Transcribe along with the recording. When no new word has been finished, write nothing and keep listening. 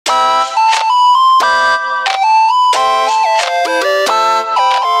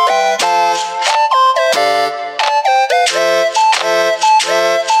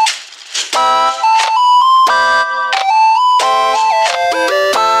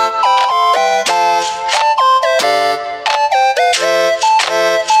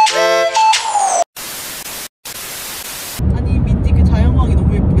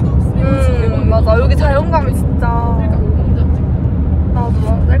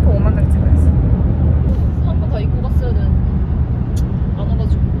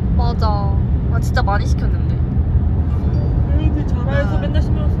진짜 많이 시켰는데. 근데 자라에서 맨날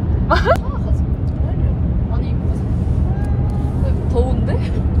신경 써. 아니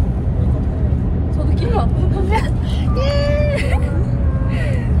더운데? 저 느낌이 안 드는데? 예.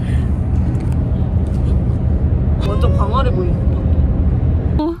 완전 광활해 보이네.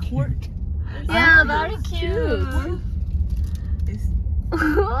 Yeah, very cute.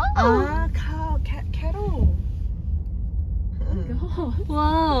 캐롤.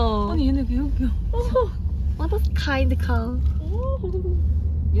 와우. 아니 얘네 귀엽겨. What a kind cow.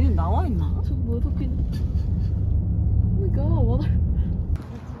 얘네 나와 있나? 저 뭐야 토끼는? Oh my god, what are...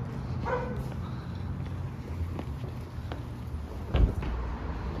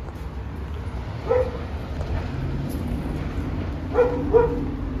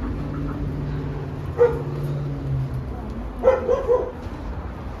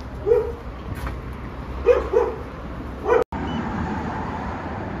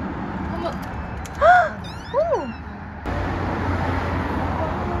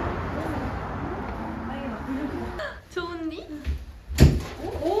 좋은디?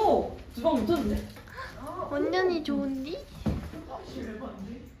 오! 주방 묻혔네. 완전히 좋은디?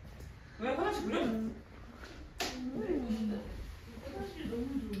 왜 화장실 그래?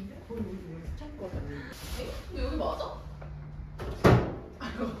 근데 여기 맞아?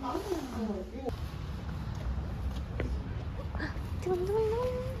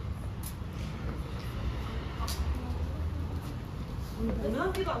 오늘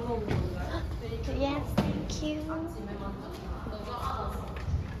한 끼도 안 먹은 건가요? Yes, thank you.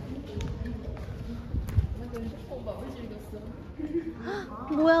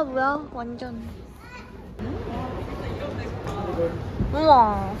 뭐야 완전.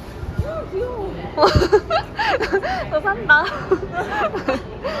 우와. 귀여워. 너 산다.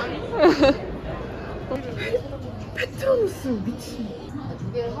 페트로누스 미친.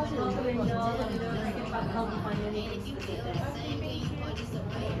 두개 사실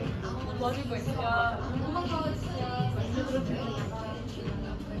맞을 거 있어.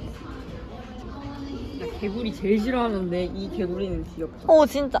 개구리 제일 싫어하는데 이 개구리는 귀엽다.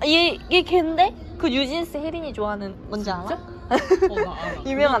 진짜 얘 걔인데? 그 뉴진스 혜린이 좋아하는 뭔지 알아? 나 알아.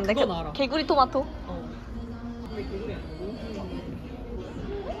 유명한데 그건 알아. 개구리 토마토. 근데 개구리 안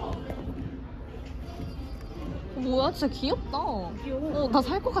뭐야 진짜 귀엽다. 귀여워. 나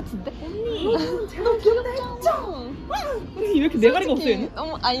살 것 같은데? 언니 너무 귀엽다. 왜 이렇게 내가리가 없어 얘는?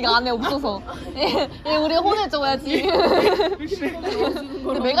 이거 안에 없어서. 얘 우리 혼내줘야지.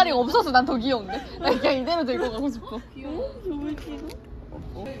 근데 메가리가 없어서 난 더 귀여운데? 나 그냥 이대로 들고 가고 싶어. 귀여워? 겨울티도?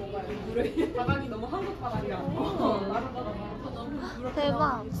 바닥이 너무 한국 바닥이야.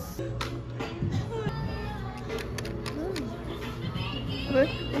 대박. 왜?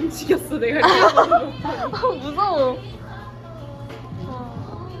 움직였어 내가. 무서워.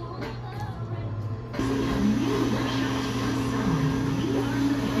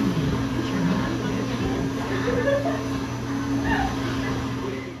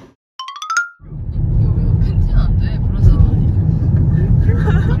 여기가 펜티는 안 돼. 브라자도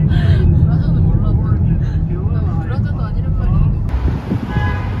브라자는 몰라도 나 브라자도 아니란 말이야.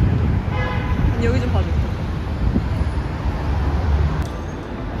 여기 좀 봐줘.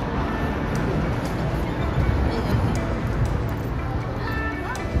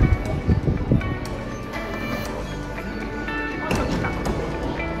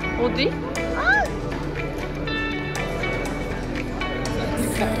 어디?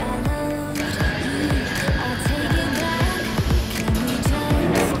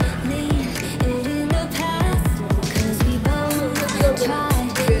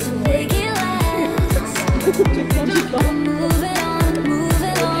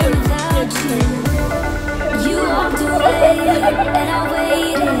 You walked away and I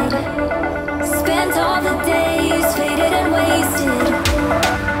waited. Spent all the days faded and wasted,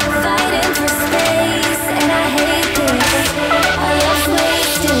 fighting for space, and I hate this. All love's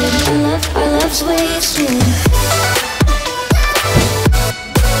wasted.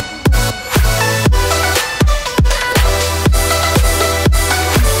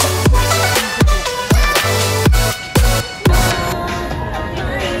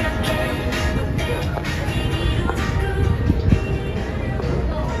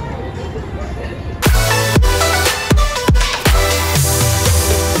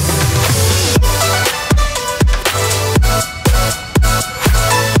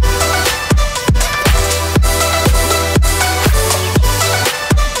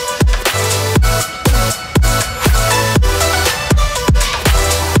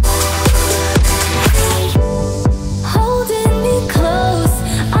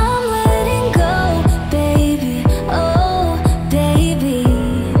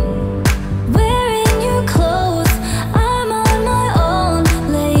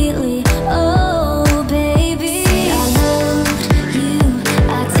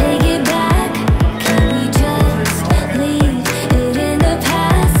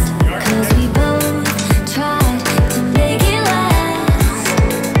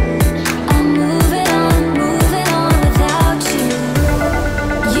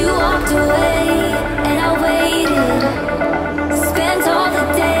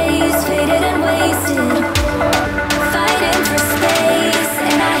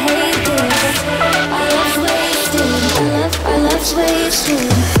 wasted.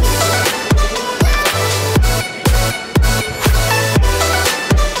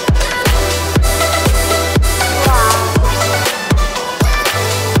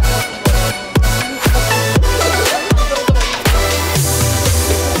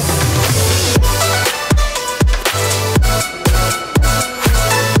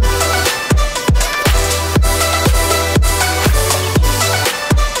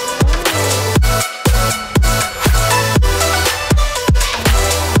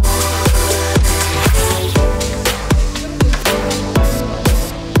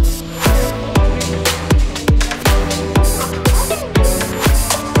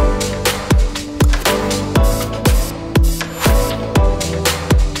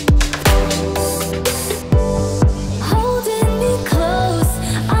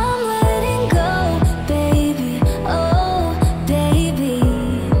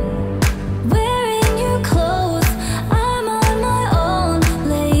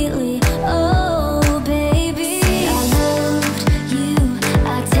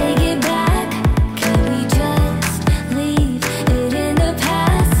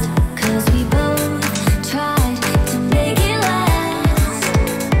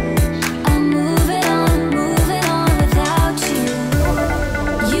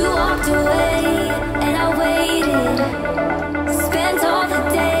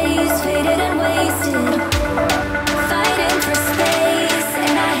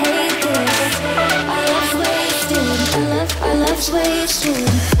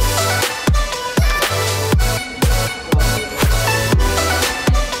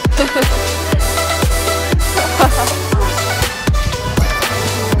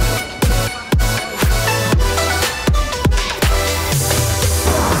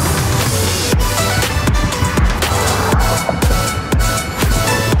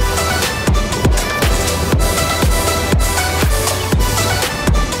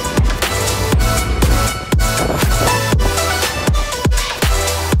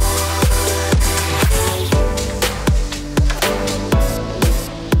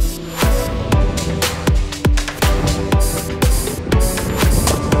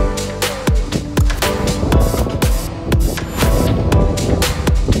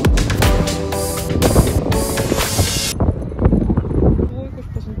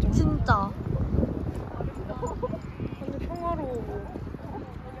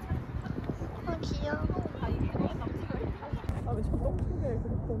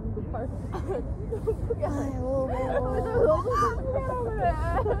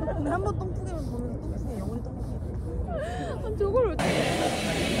 한번 똥푸기만 보면 똥푸기 영원히 똥푸기. 저걸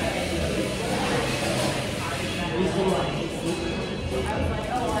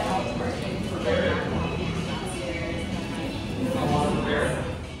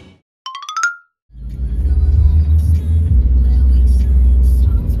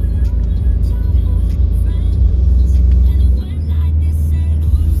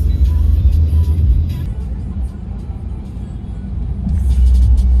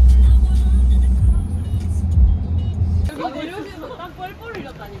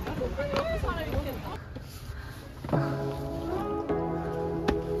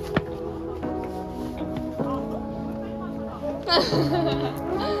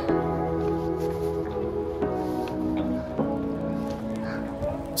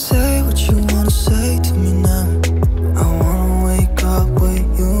Say what you wanna say to me now. I wanna wake up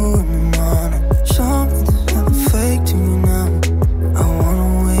with you in the morning. Show me there's nothing fake to me now. I wanna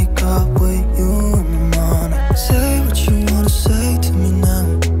wake up with you in the morning. Say what you wanna say to me now.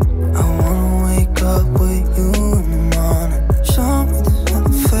 I wanna wake up with you in the morning. Show me there's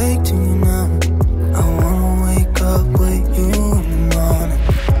nothing fake to me now. I wanna wake up with you in the morning.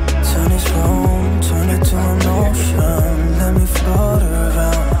 Turn this room, turn it to an ocean. Let me float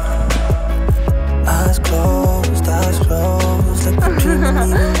around. Eyes closed, like we're dreaming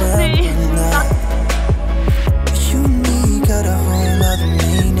even when not. You and me got a whole other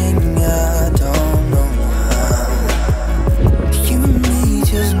meaning, I don't know how. You and me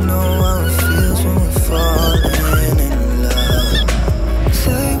just know how it feels when we're falling in love.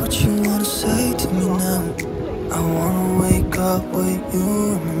 Say what you wanna say to me now. I wanna wake up with you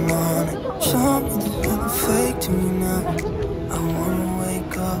in the morning. Show me there's nothing fake to me now. I wanna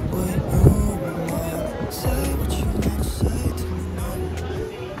wake up with you in the morning. Say what you wanna say to me now.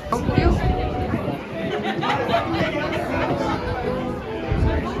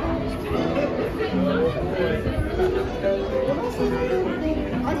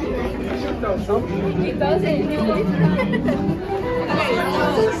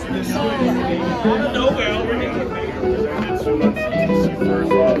 Nowhere,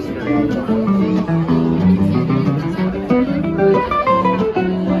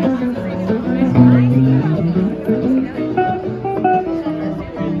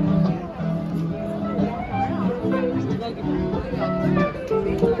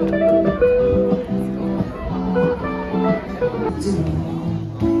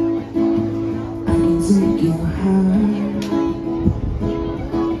 take you high.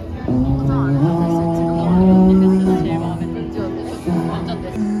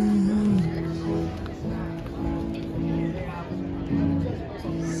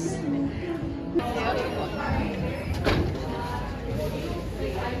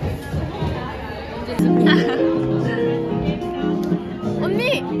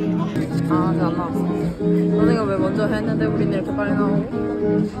 언니! 아, 아직 안 나왔어. 너네가 왜 먼저 했는데 우리는 이렇게 빨리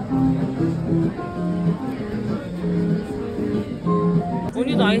나오고?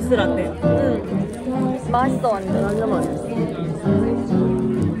 언니도 아이스 라떼. 응. 맛있어, 완전. 완전 맛있어.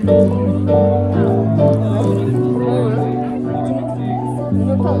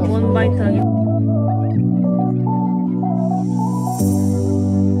 원 바이트 하게.